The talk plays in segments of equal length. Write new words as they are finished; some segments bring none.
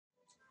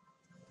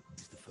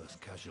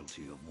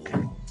casualty of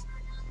war.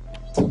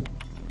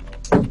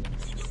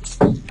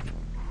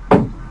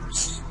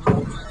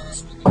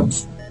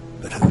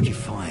 But who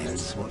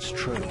defines what's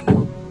true?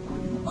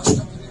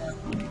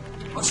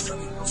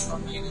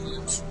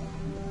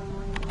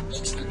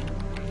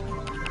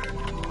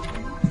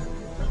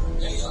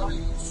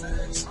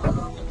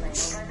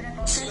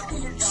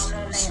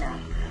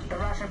 The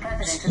Russian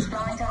president is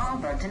flying to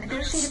Hamburg to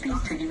negotiate a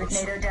peace treaty with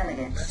NATO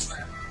delegates.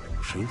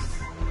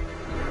 Truth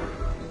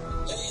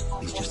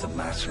is just a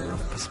matter of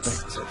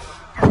perspective.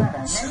 However,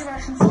 many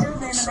Russians still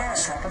blame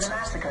America for the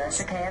massacre at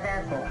the Kiev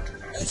airport.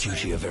 The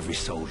duty of every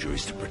soldier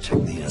is to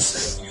protect the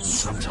innocent, and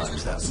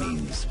sometimes that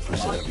means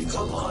preserving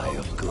the lie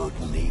of good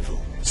and evil.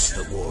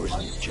 That war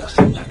isn't just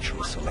a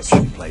natural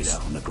selection played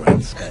out on a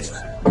grand scale.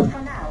 But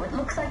for now, it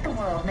looks like the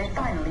world may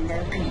finally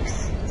know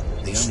peace.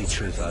 The only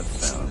truth I've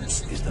found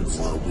is that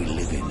the world we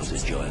live in is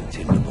a giant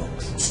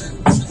tinderbox.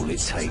 All it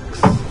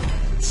takes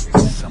is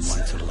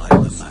someone to light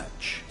the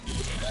match.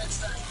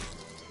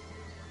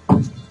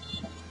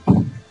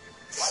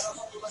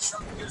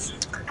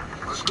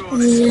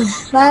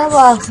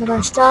 Merhaba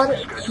arkadaşlar.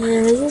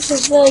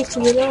 This belki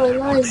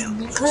oyunun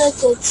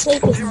karakter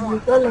 8.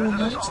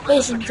 bölümünün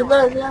 5.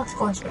 bölümüne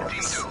hoş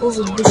geldiniz.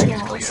 Uzun bir şey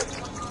oldu.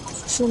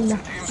 Şimdi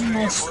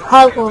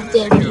Harkov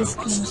diye bir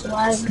ismimiz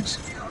varmış.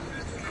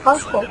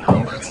 Harkov.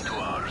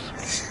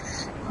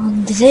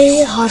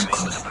 Andrei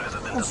Harkov.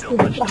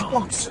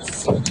 Bak.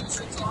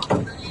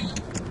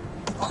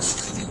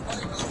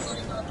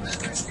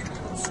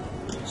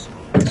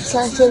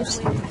 Sen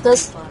kimsin?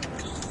 Kız.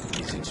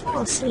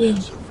 Nasıl?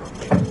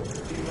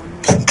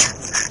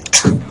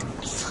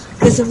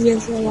 Kızım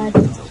yazıyorlar.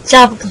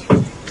 Çabuk.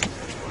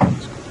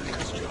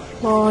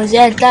 O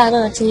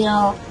jetler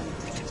uçuyor.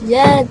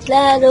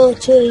 Jetler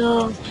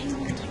uçuyor.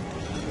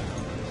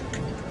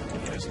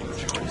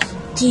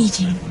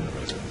 Din.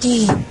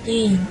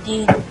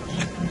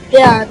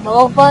 Bir anda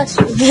o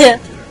başlıyor.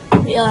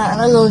 Bir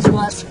anda kılıç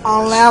var.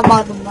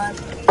 Anlayamadım ben.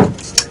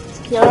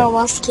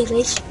 Yaramaz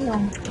gerekmiyor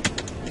mu?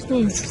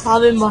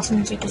 Abim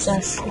basınca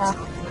güzel silah.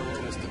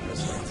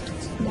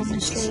 Ben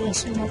işte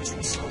yaşım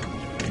açmış.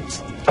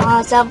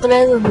 Sen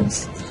buraya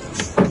dönmüşsün.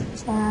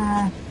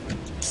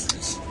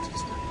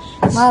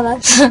 Ne haber?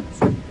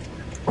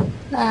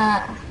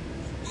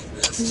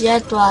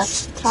 Jet var,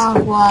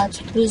 tank var,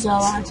 füze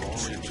var.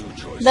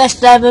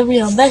 5'ler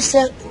bilmiyorum,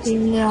 5'ler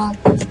bilmiyorum.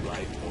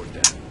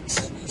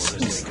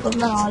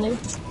 Bundan alayım.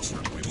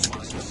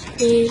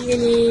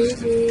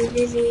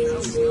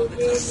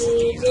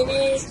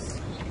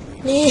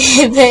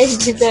 Ben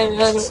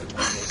gidemiyorum.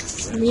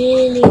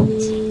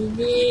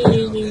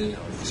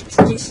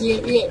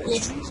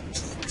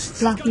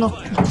 Lan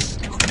nokta.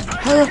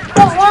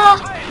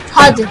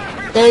 Hadi.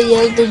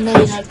 Yeri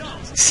dinleyin.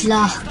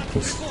 Silah.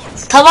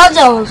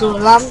 Tabanca mı zor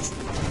lan?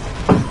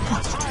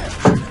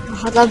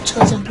 Adam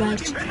çıkacak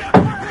belki.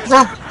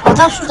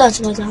 Adam şuradan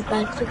çıkacak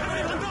belki.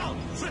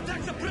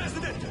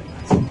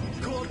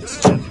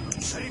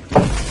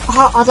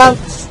 Aha adam.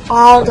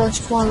 Oradan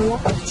çıkmadı lan.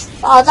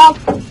 Adam.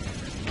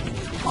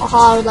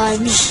 Aha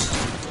oradaymış.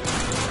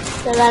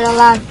 Sever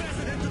lan.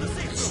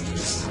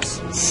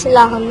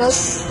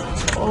 Silahınız.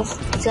 Oh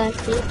güzel ki.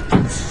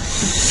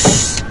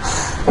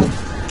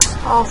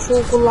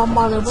 Afu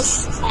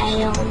kullanmadığımız.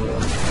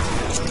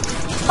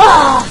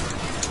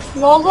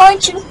 Ne oldu lan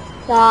kim?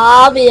 Ya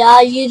abi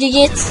ya yürü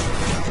git.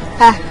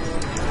 Heh.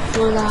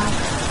 Burada.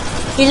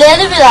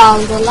 İleri bir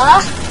aldı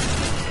la.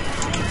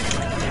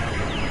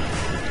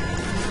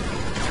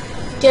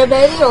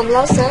 Geberiyorsun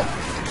lan sen.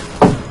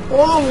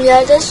 Oğlum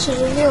yerde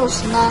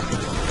sürünüyorsun ha.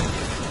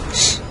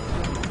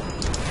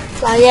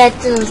 La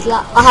yettiniz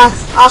la. Aha.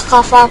 Ah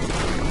kafam.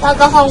 La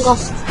kafam.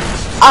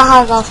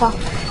 Aha kafam.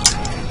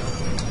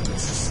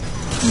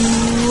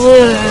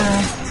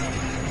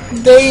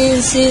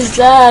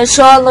 Beyinsizler.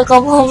 Şu anda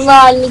kafamın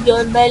halini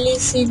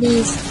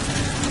görmelisiniz.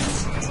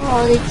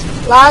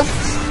 Lan.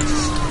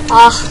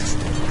 Ah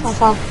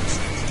kafam.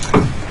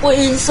 Bu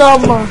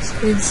insan mı?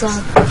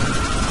 İnsan.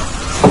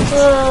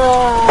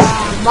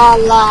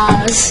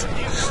 Vallahi.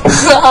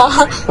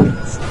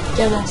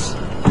 Geber.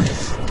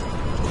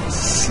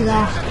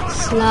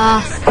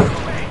 Silah.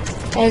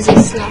 Ezik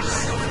silah.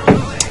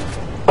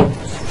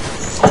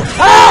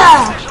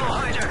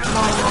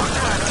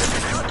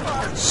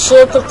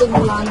 Şırpıttım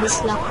kullandı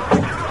silah.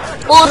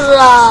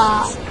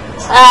 Urra!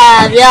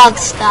 Bir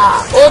alkış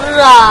daha.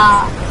 Urra!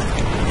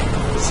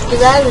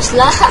 Güzelmiş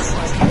la.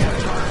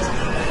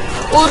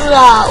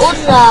 Urra!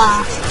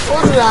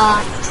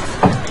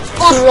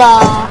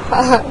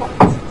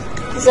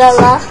 Güzel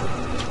la.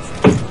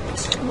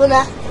 Bu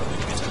ne?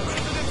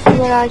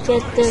 Merak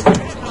ettim.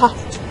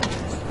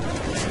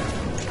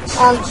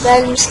 Al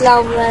benim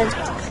silahımı ver.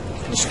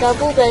 İşte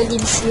bu benim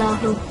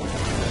silahım.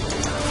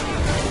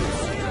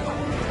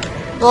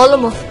 Doğru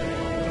mu?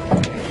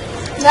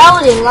 Ne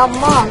vurayım lan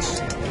maaş?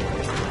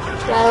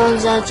 Ben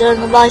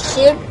oyuncaklarına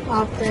bakayım.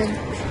 Aferin.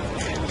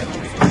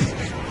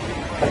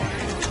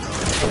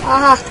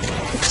 Aha.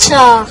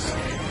 Bıçak.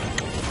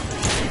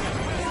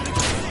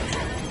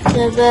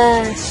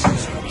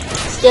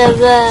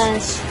 Geber.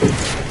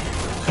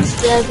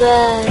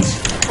 Geber.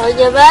 Hadi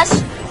geber.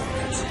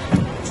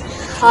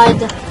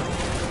 Haydi.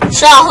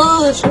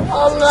 Şahır.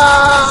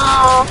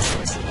 Allah.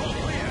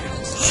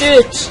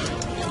 Süt.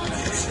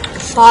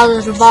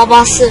 Father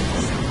babası.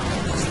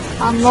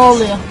 Lan ne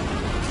oluyor?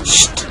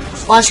 Şşt.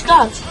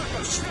 Başkan.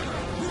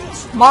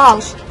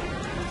 Mal.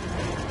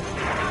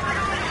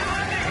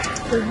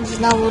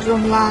 Yüzüne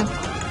vururum lan.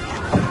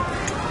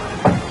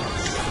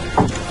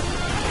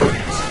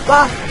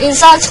 Lan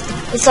insan çıktı.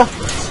 İnsan.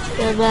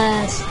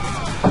 Geber.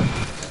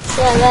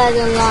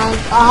 Geber lan.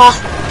 Aha.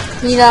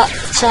 Yine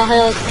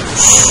çağıyor.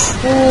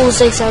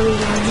 81 milyon.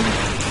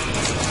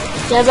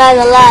 Geber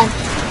lan.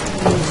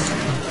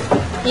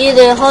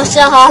 İyi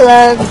hoşça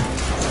kalın.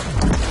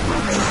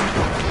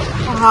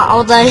 Aha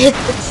o da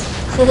gitti.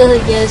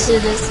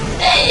 Görüşürüz.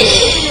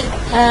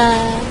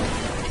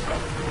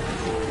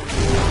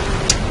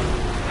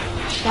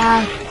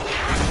 Lan.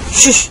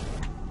 Şuş.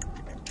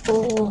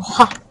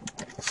 Oha.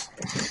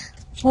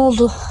 Ne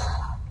oldu?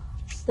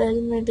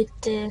 Bölümü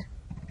bitti.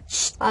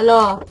 Şşt,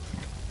 alo.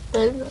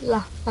 Bölüm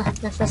la.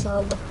 Nefes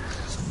aldım.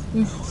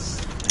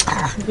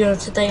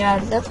 Görüntü de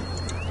geldi.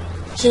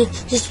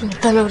 Hiç mi?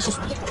 Ben öldüm.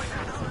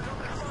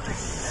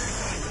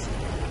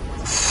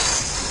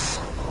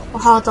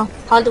 Aha adam.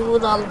 Hadi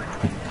vuralım.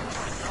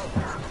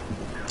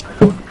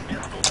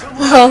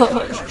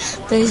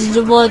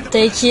 5.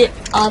 boyuttaki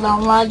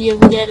adamlar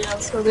gibi geliyor.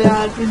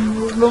 Soruyor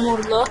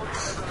murlu.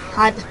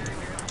 Hadi.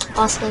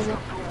 Bas gaza.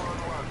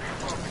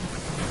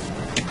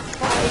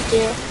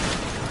 Hadi.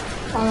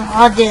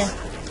 Hadi.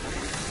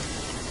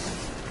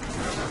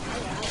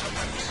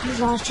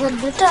 Zaten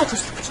ne derdi?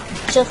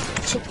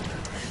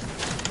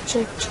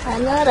 Çık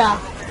kenara.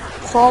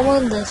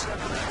 Commander.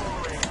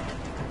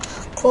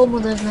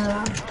 Commander ne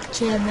lan?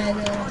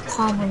 KM'de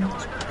Commander.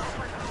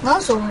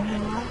 Nasıl oluyor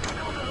lan?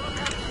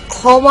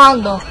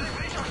 Komando.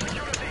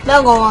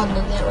 Ben komando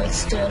demek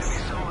istiyorum.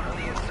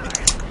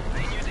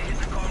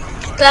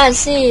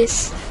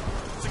 Telsiz.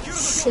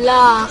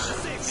 Silah.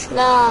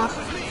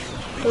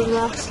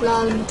 Burada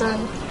silahımdan.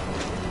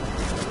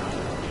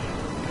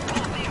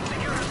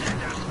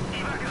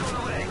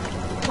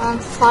 Ben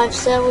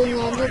 5-7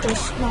 yerinde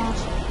düşmez.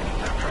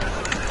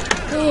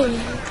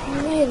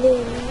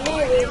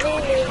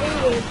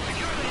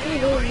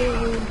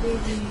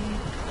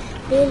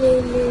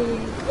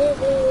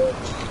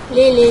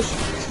 Lili.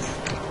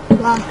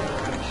 Lan.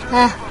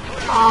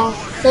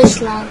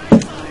 Alkış lan.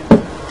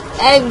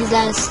 En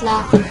güzel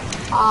silah.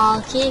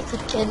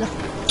 AK-47.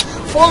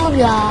 Oğlum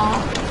ya.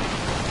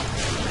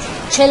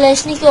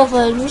 Keleşnikov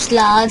ölmüş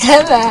la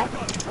değil mi?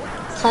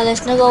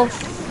 Keleşnikov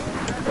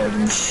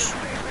ölmüş.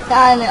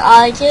 Yani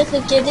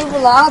AK-47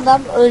 bulan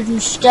adam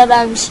ölmüş.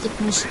 Gebermiş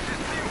gitmiş.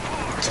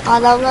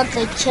 Adamlar da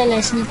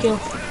Keleşnikov.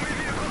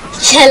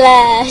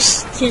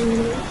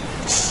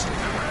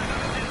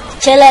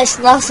 Keleş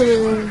nasıl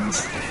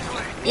biliriz?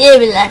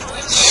 İyi bilirdik.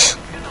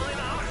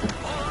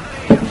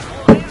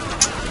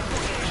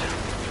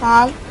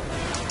 Lan.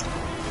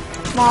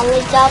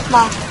 Mallık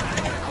yapma.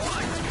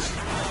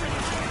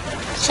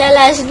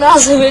 Keleş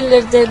nasıl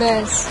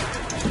bilirdiniz?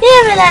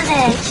 İyi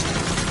bilirdik.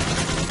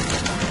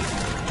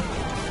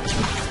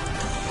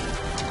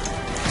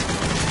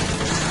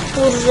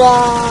 Hurra.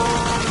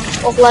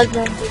 Oklar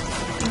döndü.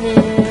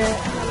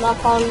 Allah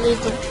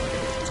parlıydı.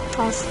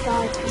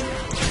 Hastaydım.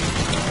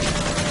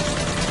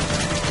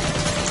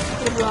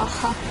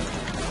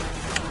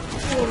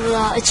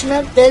 Hurra.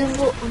 İçime ben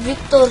bu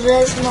Victor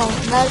Rezno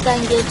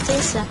nereden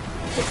geldiyse.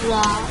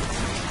 Hurra.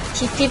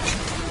 Hip.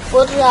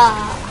 Hurra.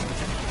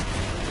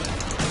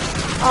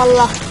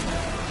 Allah.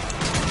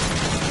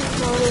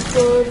 Onları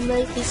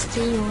görmek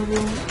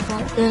istiyorum.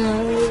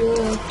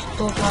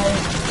 Toplayı.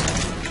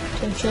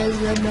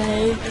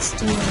 Tökezlemek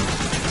istiyorum.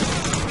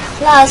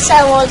 Lan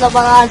sen orada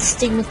bana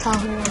artistik mi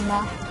tahmin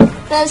la?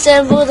 Ben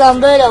seni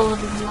buradan böyle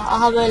vurdum la.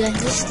 Aha böyle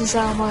hiç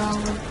nişan bana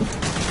vurdum.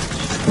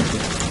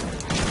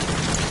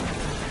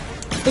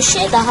 Bir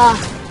şey daha.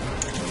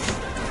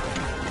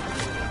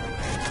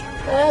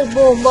 El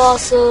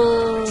bombası.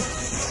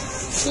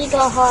 Bir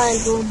daha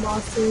el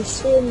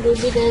bombası.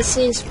 Şimdi bir de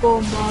sis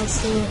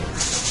bombası.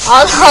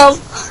 Adam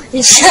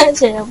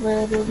işkence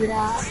yapıyorum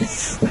ya.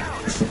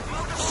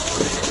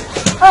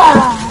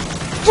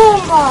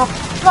 Bomba.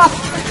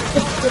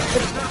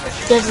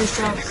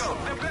 Gezeceğim.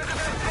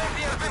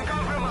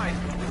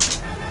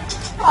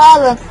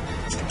 Alın.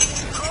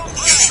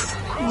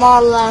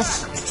 Mallar.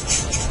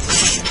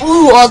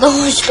 Adam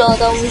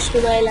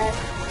uçtu beyler.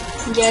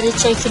 Geri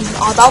çekildi.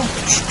 Adam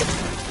uçtu.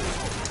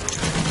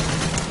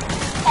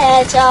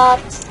 Headshot.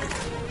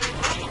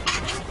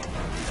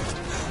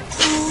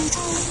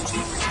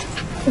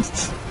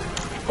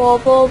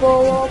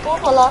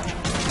 Baba lan.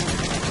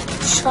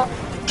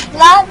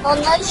 Lan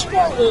onlar hiç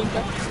mi öldürdü?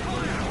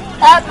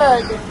 Ben mi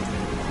öldüm?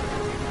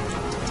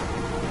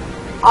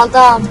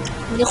 Adam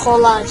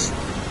Nikolay.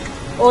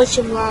 O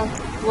kim lan?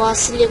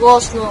 Vasily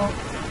Gosno.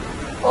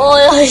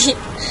 Oy.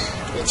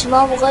 İçime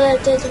bu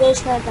kadar tecrübe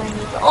iş nereden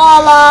geldi?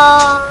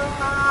 Ola.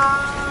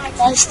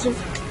 Kaçtım.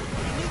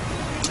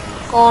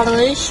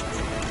 Kardeş.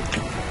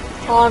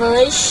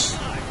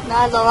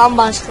 Nerede lan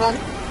başkan?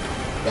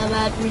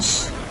 Gebermiş.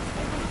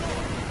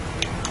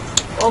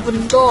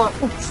 Open door.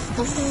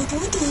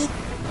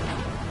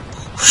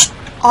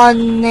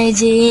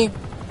 Anneciğim.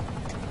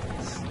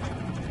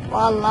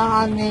 Vallahi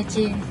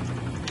anneciğim.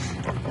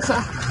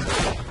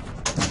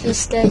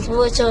 İşte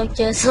bu çok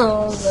kötü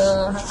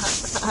oldu.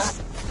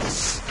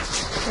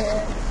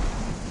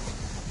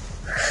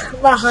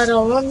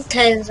 Baharımın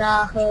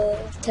tezgahı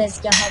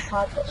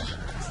pardon.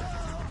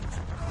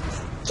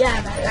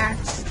 Gel lan.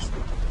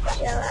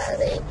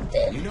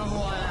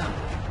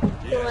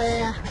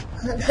 Buraya.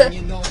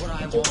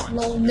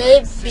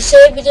 Ne bir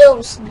şey biliyor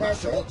musun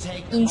dedi.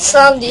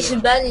 İnsan değil,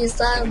 ben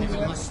insan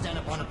diyor.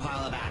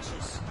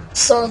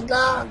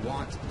 Sonra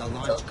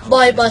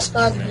Bay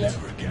Başkan diyor.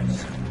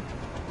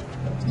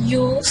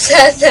 You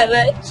sen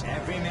demek.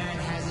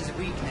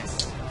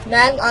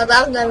 Ben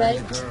adam demek.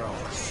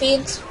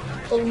 Find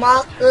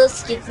bulmak,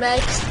 hız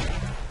gitmek.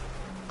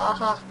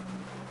 Aha.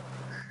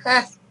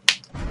 Heh.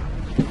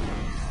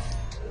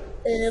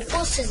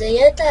 Bu size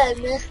yeter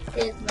mi?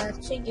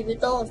 Yetmez. Çünkü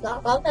bir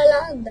doğrudan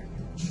kafelandı.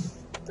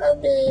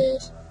 Tabii.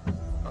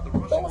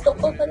 Doğrudan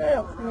kafela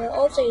yapmıyor.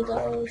 O şeyde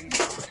o.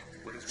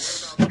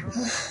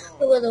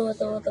 Where do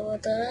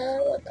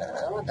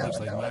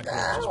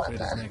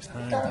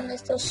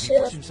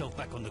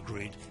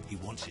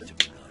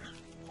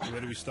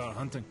we start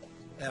hunting?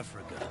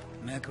 Africa.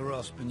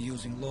 Makarov's been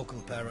using local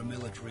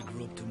paramilitary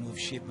group to move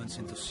shipments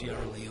into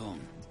Sierra Leone.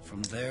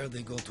 From there,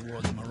 they go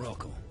towards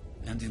Morocco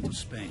and into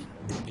Spain.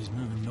 He's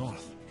moving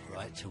north.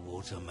 Right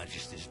towards Her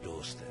Majesty's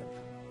doorstep.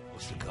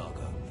 What's the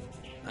cargo?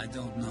 I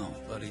don't know,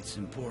 but it's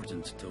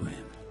important to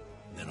him.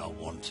 Then I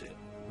want it.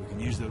 We can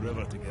use the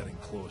river to get in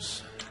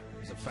close.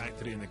 There's a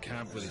factory in the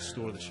camp where they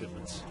store the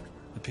shipments.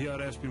 The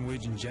PRF's been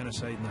waging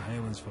genocide in the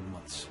Highlands for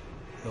months.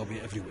 They'll be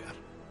everywhere.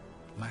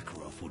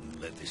 Makarov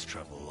wouldn't let this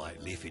travel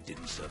lightly if it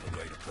didn't serve a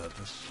greater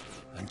purpose.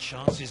 And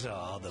chances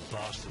are the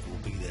bastard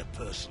will be there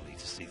personally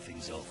to see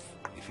things off.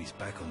 If he's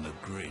back on the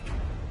grid,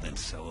 then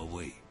so are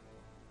we.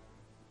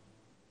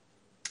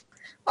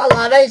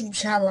 Vallahi ben hiçbir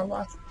şey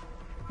anlamadım.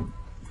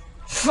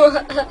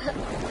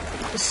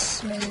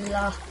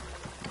 Bismillah.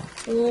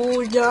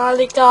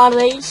 Yani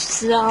kardeş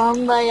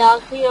silahını da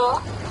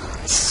yakıyor.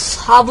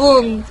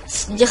 Sabun.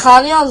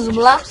 Yıkanıyoruz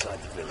mu lan?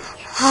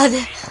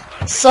 Hadi.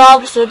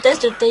 Sabun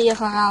sürte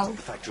yıkanalım.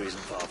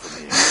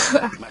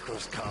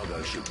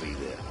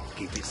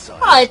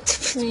 Ay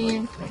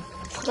tipiyim.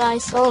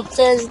 Price oğlum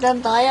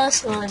senizden daha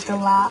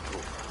yaşlıyordun la.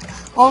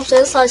 Oğlum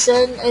senin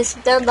saçların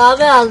eskiden daha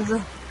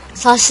beyazdı.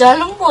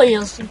 Saçlarını mı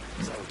boyuyorsun?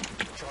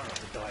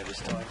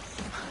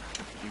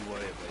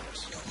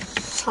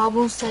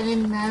 Sabun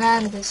senin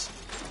nenendir.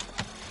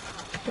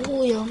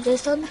 Yanımda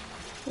sen.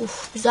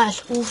 Güzel.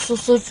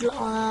 Susucu.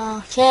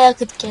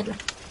 Yakıt gelin.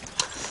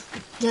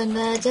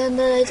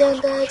 Cendere.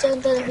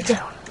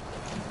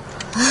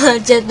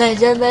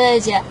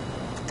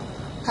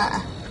 Ha,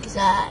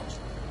 güzel.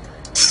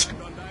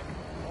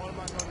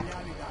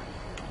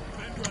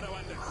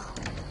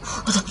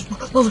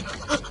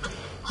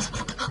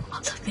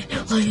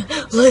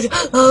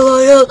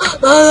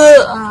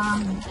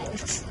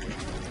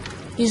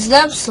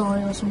 Yüzüne mi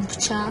soruyorsun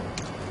bıçağı?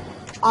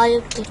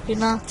 Ayıptır,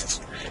 günahtır.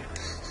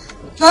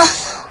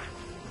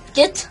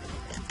 Git.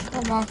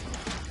 Tamam.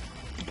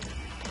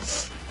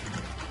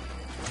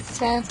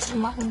 Sen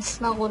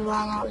tırmanışına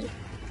kurban olayım.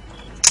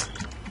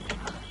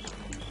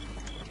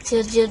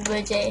 Cırcır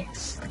böceği.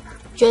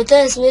 Kötü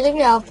espri mi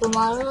yaptım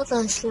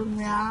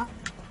arkadaşım ya?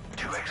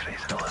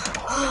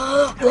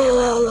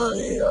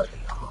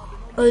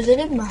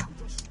 Öldüreyim mi?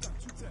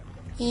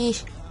 İyi.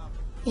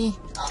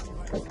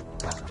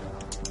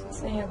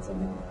 Sen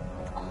yapalım.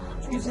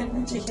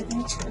 Üzerinin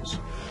ceketini çıkar.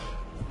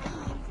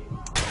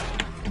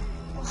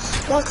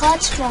 Ya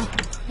kaçma.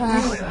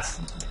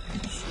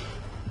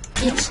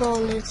 Git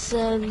oğlum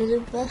size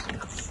öldürürüm be.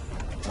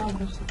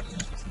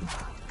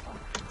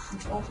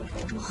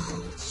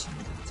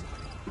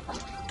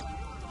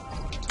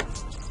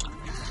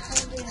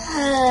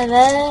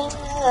 Evet.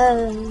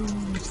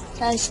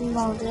 Sen şimdi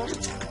alıyor.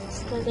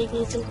 Böyle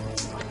gidip.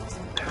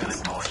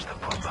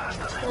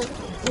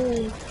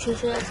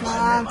 Küfür etme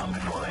lan.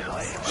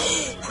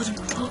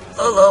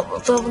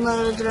 Allah'ım bunları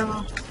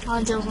öldüremem.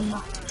 Ancak bunlar.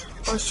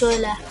 O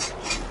şöyle.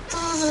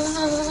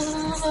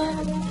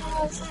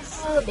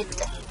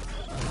 Bitti.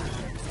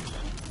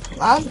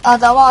 Lan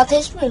adama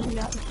ateş mi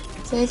ediyor?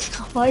 Senin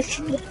kafayı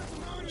şimdi.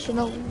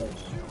 Şuna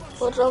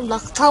vururum da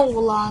tam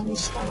kulağını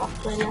işte bak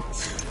böyle.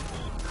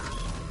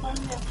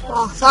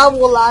 Bak tam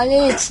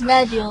kulağının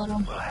içine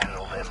diyorum.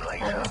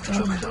 Evet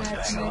çok güzel.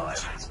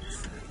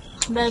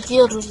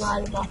 Bekliyoruz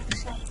galiba.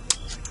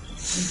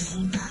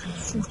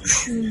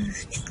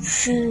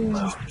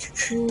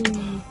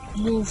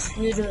 Muf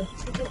yürü.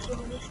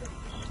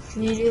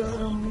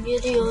 Yürüyorum.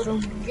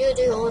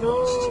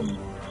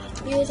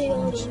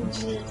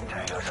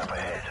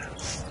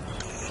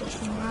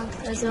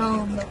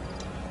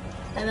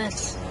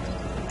 Evet.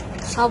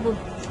 Sabun.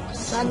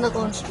 Sen de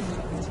konuşma.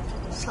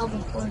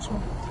 Sabun konuşma.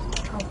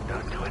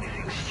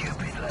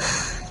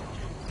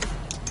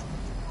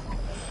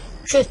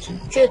 Küt.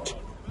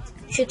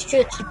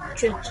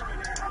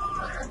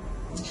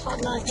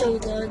 Allah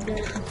çok da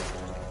öldürdüm.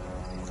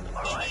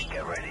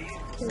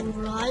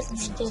 Right,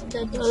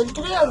 bisikletleri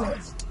öldürüyor mu?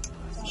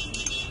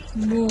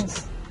 Move.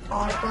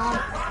 Adam.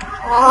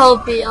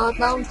 Abi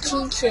adam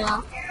king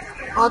ya.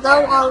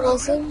 Adam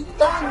arkasından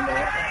da.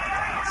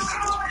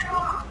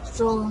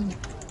 Run.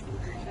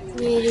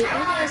 İleri.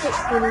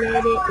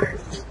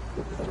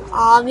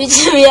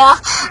 Abicim ya.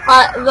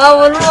 Ben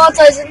bunun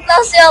montajını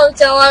nasıl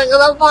yapacağım?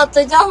 Arkadan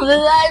patlayacağım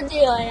biber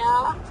diyor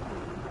ya.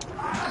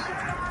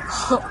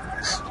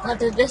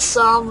 Patates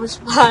sağmış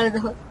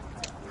pardon.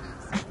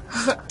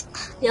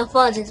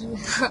 Yaparız.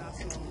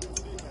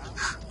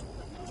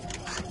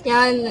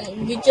 Yani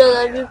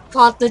videoda bir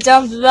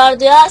patlıcan biber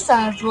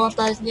duyarsanız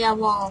montajını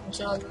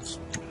yapamamış olur.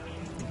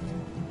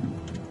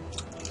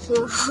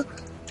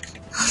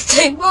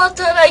 Tek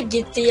motora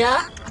gitti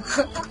ya.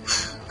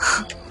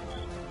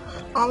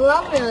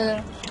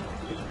 Anlamıyorum.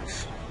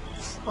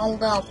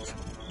 Hold up.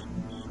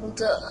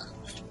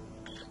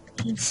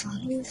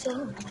 İnsan.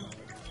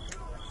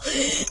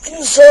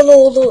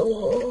 İnsanoğlu.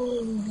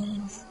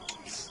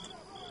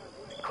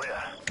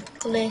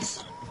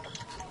 Please.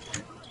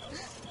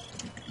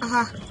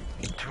 Aha.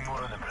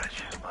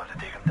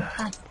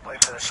 Ha.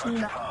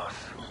 Şimdi.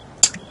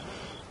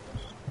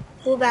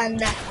 Bu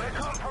bende.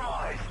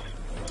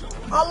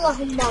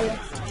 Allah'ım balı.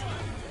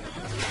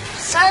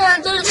 Sen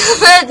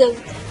öldürdün.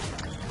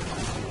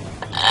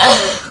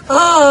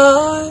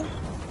 Aha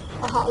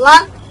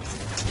lan.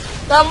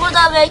 Ben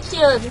burada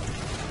bekliyorum.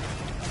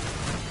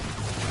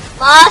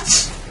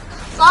 Kaç.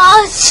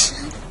 Kaç.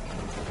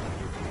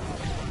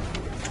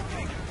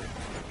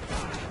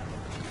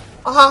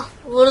 Aha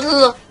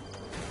vurdu.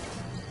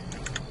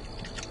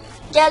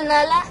 Gel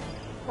Nala.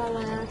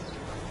 Evet.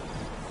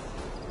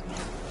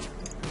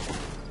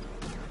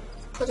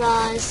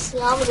 Price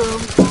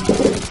yavrum.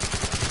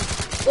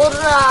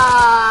 Hurra.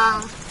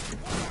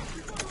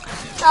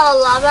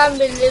 Allah ben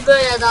bildiği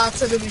böyle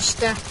dağıtırım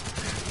işte.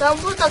 Ben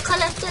burada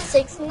Call of Duty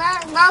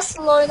 8'ine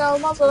nasıl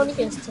oynanmaz onu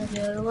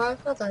gösteriyorum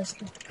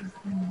arkadaşlar.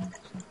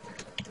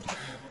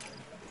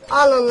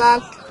 Alın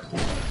lan.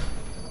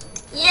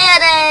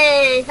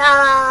 Yere.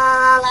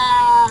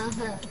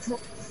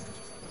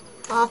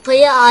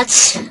 Kapıyı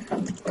aç.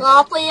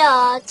 Kapıyı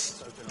aç.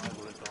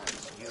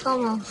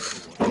 Tamam.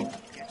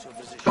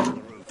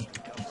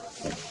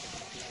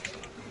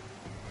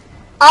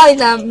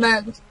 Aynen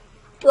ben.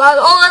 Lan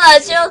o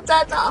kadar şey yok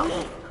zaten.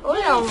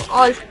 Oraya mı?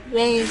 Ay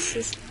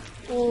beyinsiz.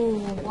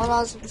 O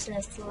nasıl bir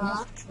ses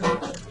la?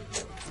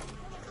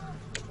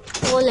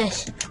 Oley.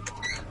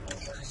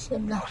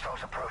 Şimdi.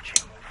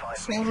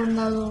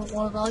 Sorunlar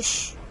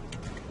arkadaş.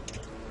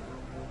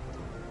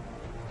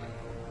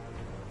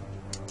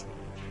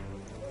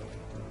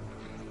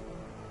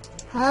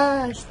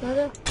 Ha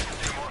şunları.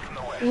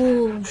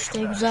 İşte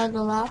güzel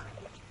dola.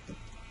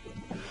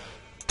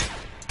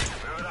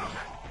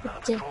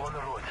 Bitti.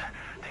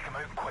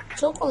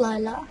 Çok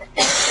kolay la.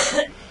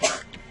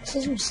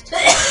 Siz mi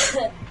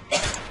istiyorsunuz?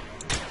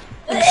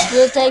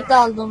 Üstü tek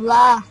aldım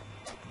la.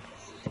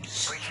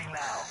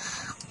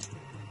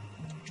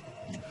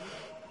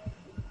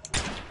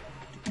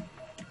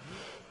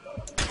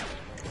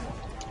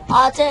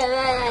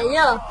 ATV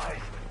yok.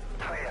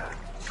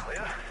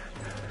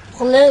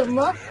 Clear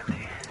mı?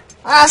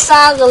 Ha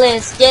sağ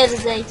clear. Geri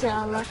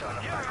zekalı.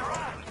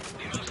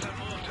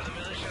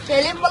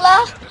 Gelin mi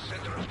la?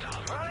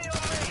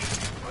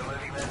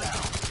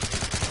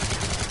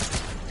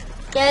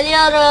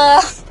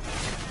 Geliyorum.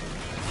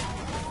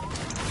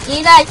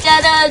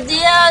 İnekleri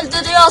diye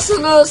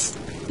öldürüyorsunuz.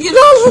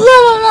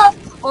 Yunanlılar ona.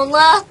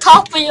 Onlara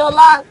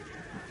tapıyorlar.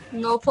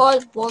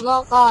 Napol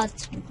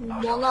Bonaparte.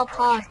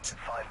 Bonaparte.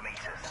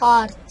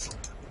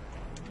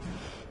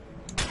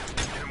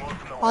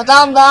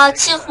 Adam daha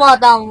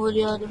çıkmadan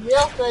vuruyorum.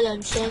 Yok böyle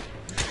bir şey.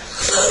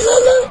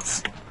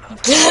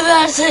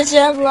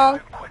 Geberteceğim lan.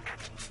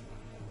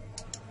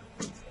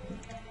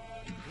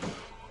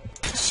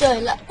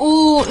 Şöyle.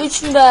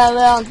 3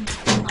 beraber aldım.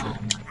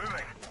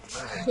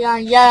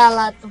 Yani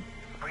yaraladım.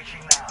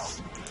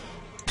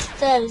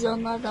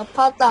 Televizyonlarda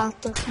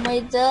patlattık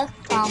mıydı?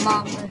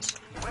 Tamamdır.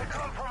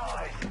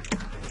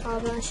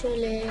 Abi ben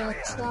şöyle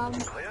yatsam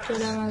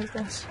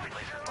göremezler.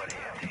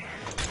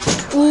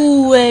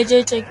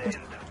 EC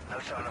çektim.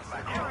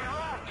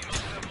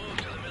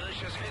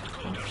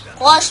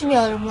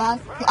 Koşmuyorum lan.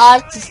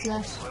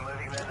 Artistler.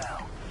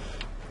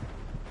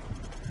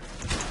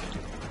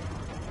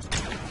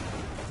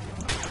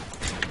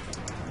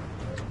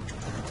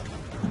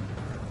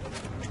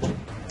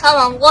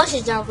 Tamam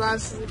koşacağım lan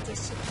sizin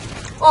için.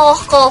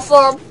 Oh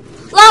kafam.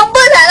 Lan bu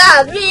ne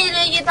lan? Bir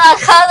yere git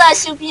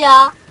arkadaşım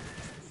ya.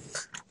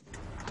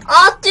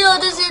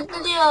 Atlıyoruz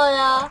ediliyor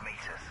ya.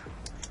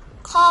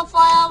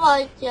 Kafaya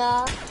bak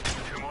ya.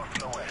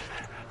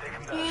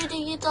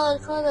 Yürü git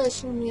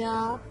arkadaşım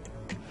ya.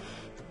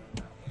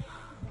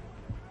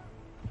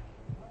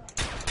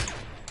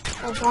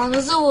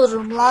 Kafanızı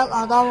vururum lan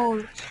adam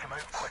olur.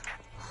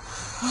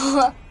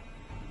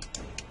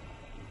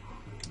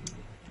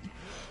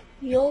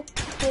 Yok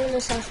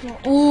böyle saçma.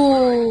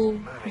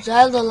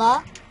 Güzel de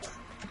la.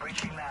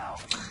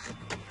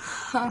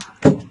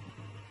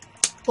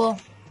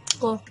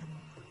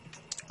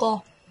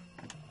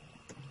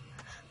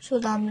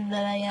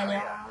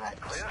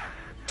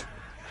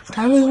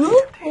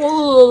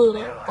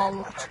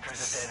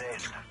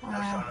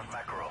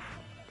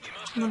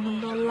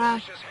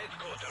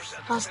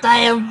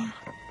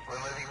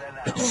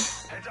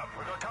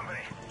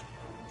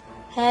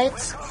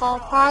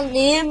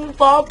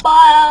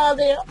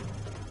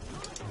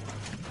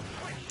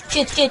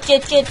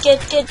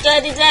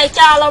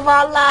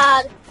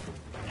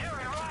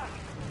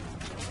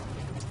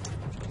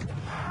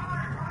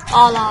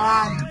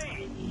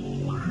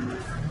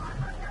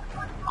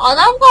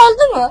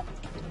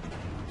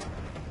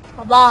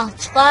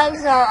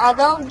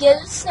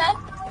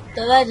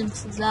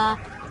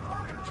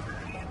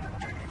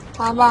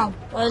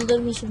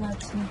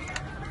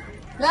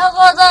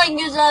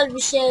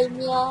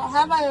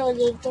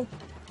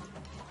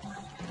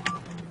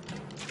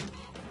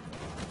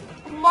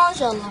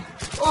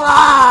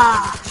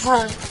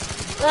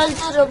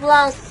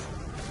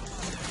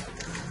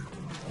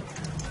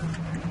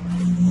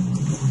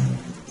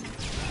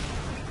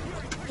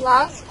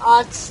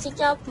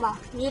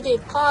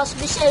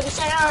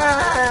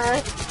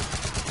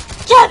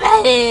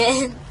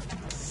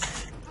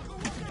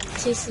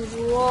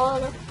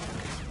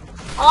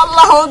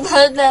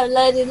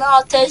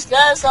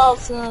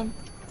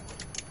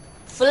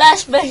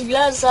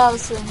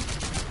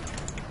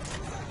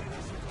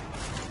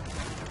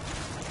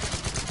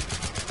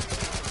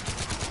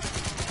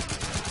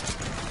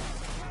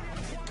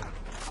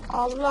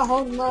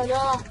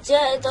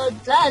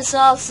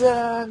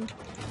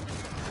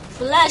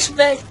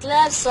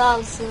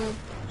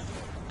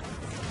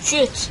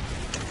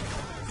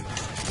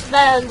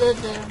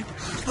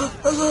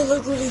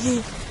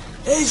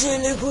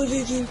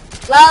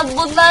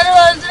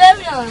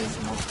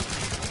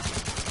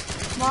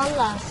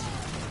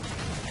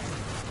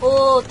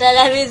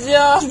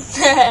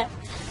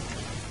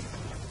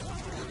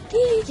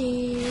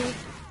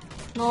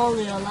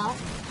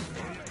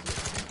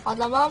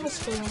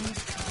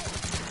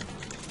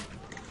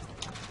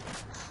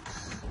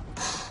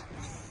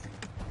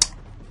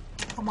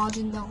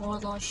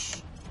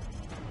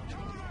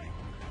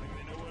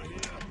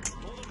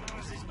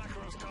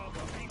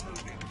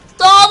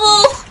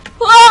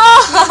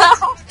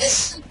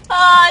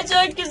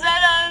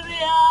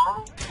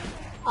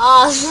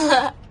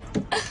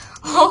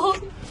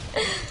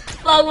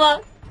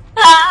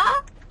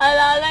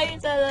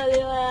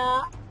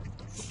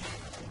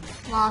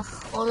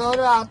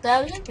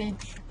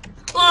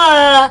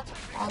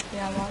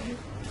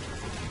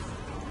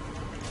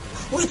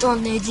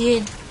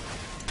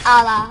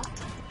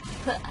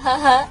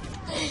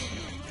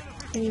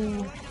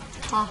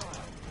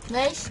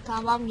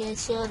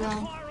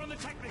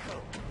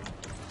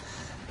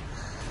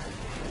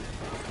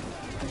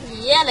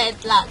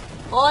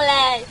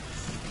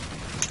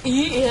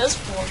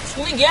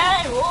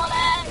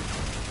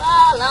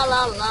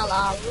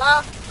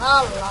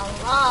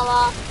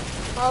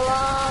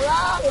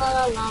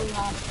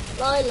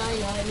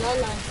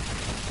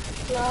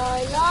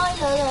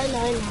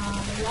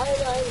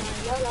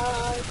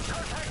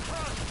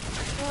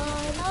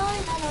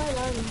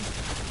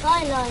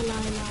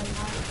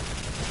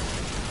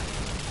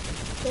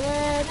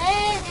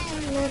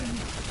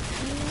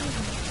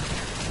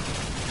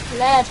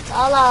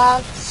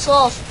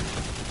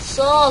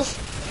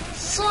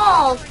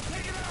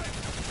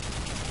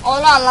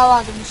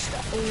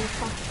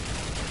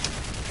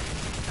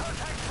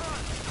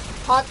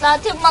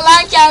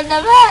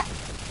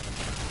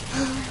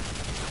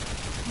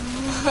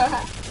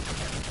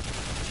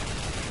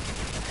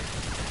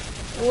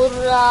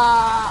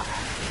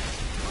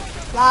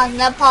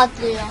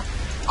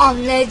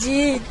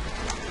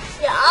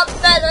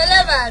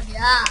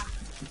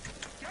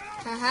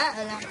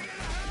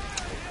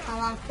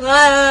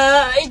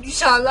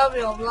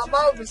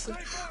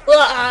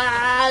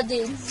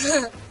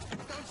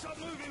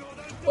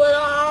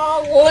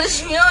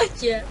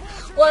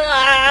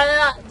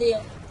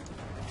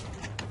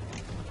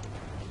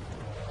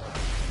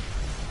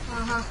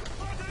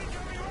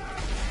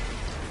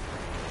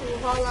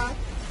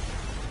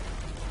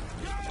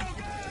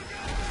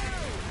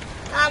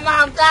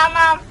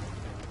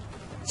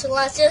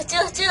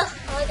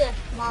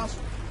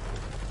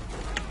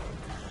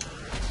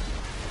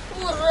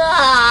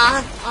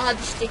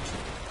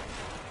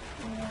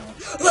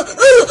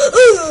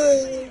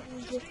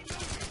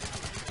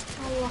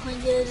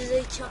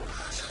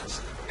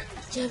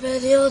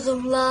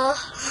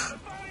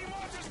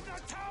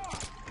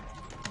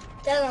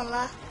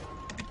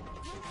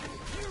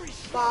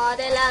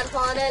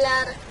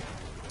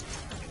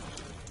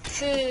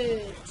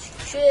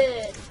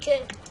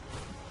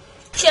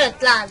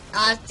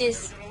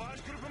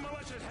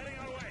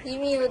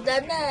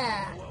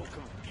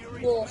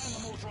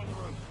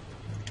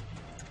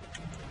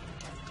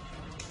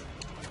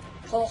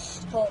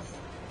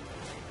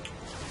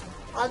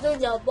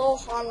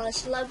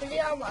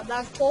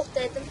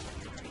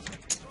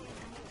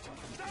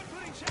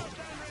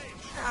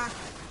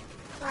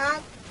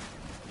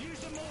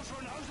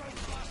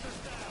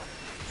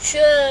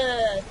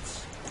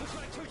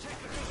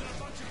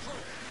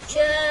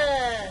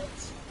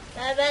 Küt.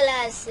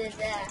 Bebeler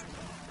size.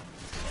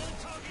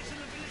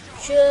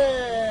 Küt.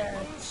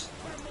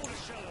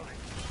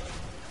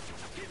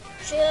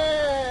 Küt.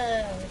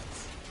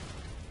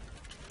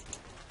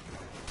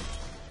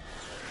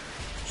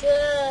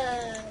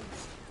 Küt.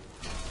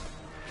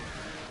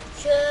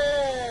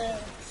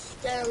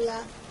 Küt. Gel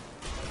lan.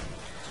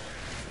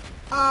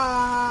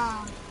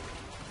 Aa.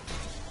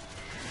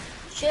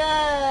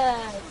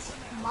 Küt.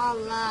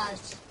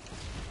 Mallar.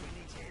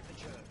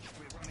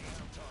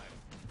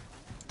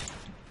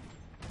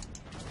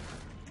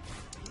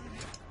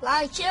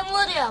 Lan kim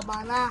vuruyor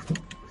bana?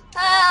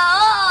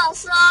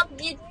 Sap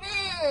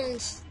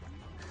gitmiş.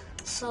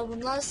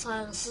 Sabunlar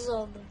saygısız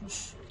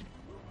olmuş.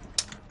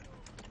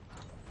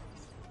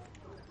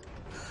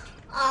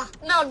 Ah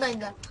ne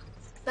oradaydı?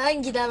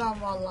 Ben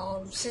gidemem vallahi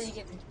oğlum, siz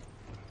gidin.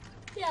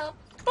 Ya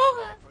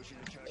baba.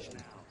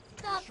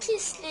 Ya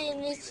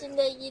pisliğin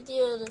içinde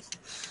gidiyoruz.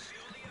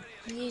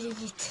 Yürü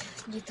git.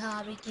 Git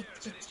abi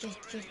git.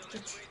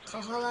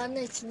 Kafaların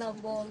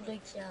içinden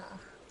boğulduk ya.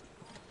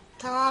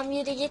 Tamam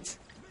yürü git.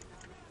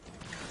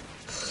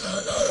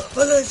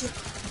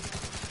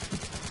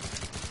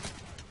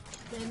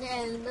 Beni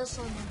elinde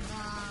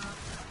sonunda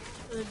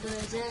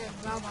öldüreceğim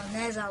ama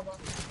ne zaman?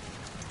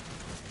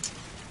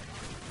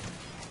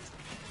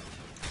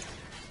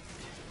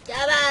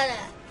 Geber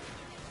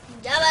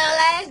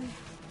lan.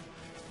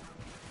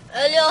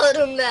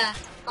 Ölüyorum be.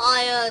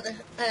 Hayır.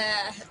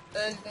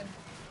 Öldüm.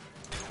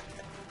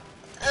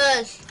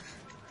 Öl.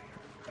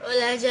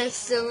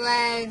 Öleceksin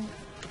lan.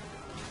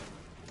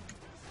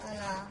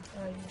 Ana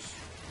ölmüş.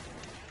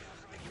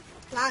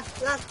 Lan.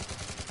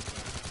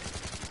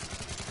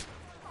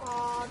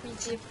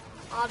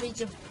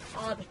 Abicim.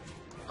 Abi.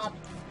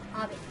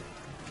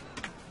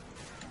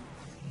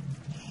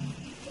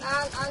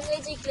 Lan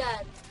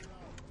annecikler.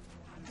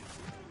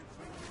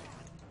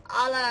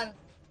 Alın.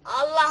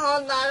 Allah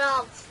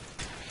onlara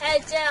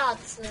hece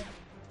atsın.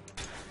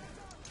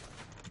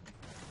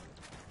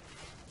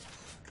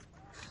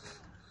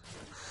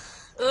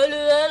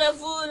 Ölülere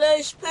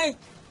flashbang.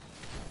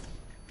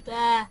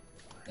 Be.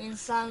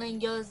 İnsanın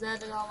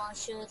gözleri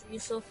kamaşır.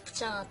 Yusuf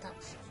bıçak atar.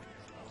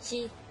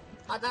 Ki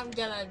adam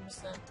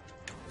gebermişler.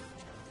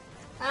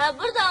 Ha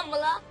buradan mı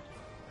lan?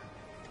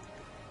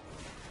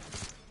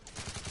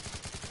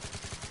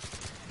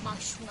 Bak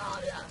şunu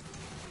abi ya.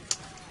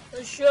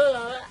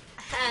 Şöyle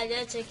her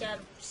yer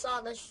çekerim.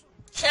 Sağda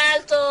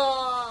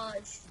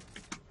keltoş.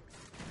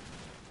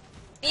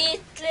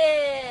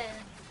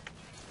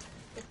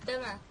 Bitti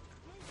mi?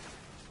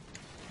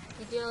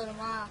 Gidiyorum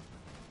ha.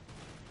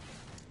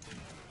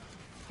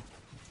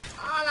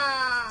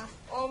 Ana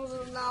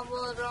omzundan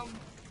vururum.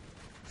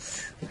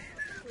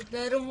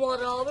 Derim var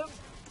abim.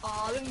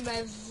 Abim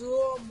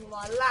mevzu mu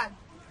var lan?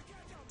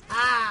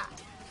 Ha.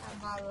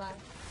 Vallahi.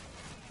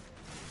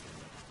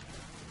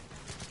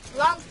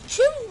 Lan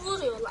kim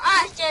vuruyor lan?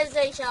 Ah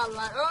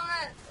gerizekalılar.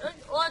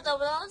 Orada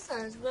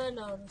bırakırsanız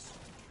böyle olur.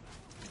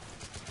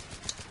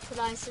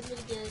 Price'ın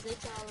bir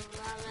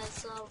gerizekalılar ve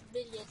sağ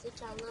bir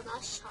gerizekalılar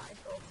da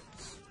şahit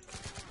olmuş.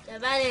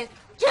 Geberin.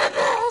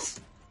 Geber!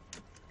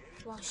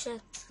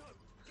 Vahşet.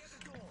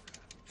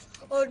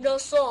 Orada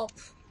sop.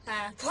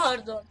 He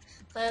pardon.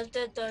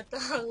 Karakter 4'te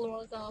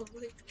aklıma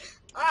kalmış.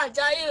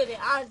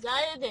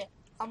 Acayip.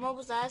 Ama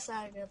bu sefer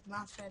sargın.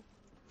 Aferin.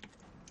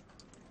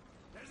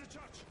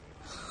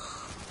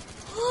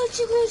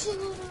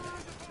 Çıkıyor.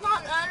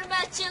 Lan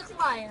önüme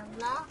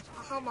çıkmayın la.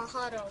 Aha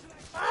mahar oldu.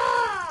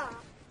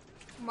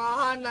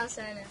 Maharna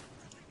seni.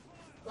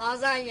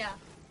 Lazanya.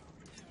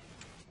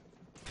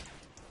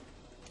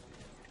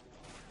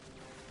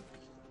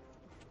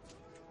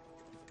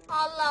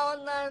 Allah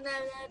onların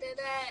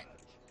evlerine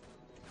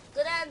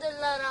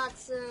granderlar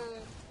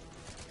atsın.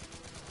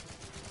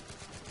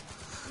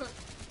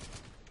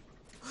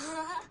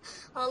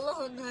 Allah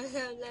onların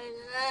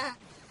evlerine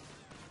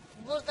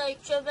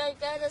burada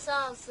köpekleri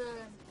salsın.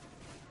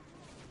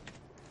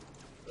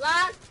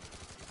 Lan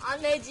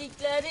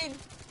anneciklerin.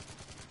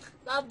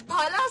 Lan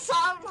bana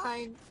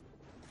salmayın.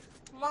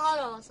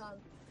 Mahara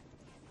salın.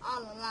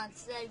 Alın lan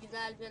size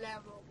güzel bir ev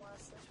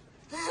olması.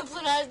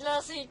 Price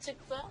nasıl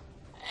çıktı?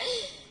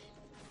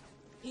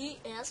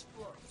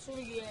 E-spor.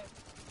 Şunu giyelim.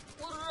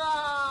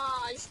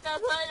 Hurra! İşte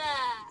böyle.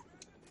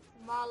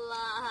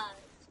 Vallahi.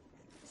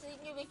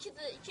 Sizin gibi kit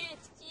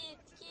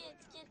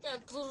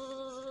ya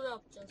durr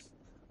yapacağız.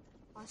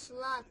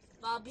 Başlar.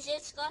 Bana bir şey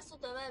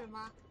çıkarsa döverim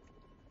ha.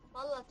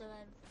 Vallahi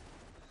döverim.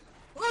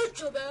 Vay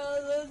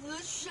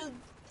köbeğin.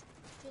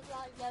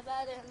 Güzel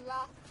geberin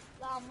la.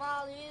 La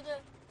mal yürü.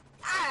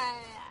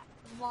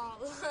 Mal.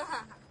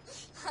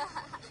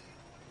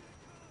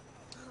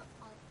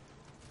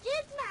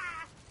 Gitme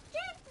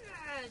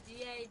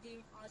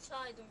diyeydim,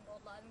 açaydım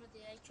yollarımı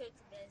diye kötü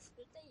bir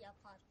espri de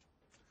yapar.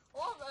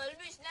 Oğlum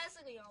ölmüş ne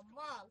sıkıyor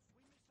mal.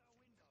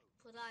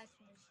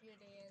 Price'mış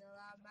yürüyün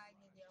lan ben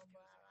gidiyorum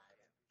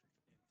buralarda.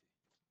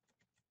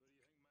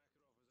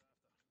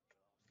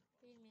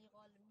 Bilmiyorum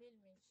oğlum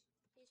bilmiyoruz.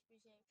 Hiçbir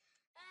şey.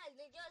 Evet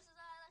görüşürüz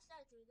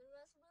arkadaşlar.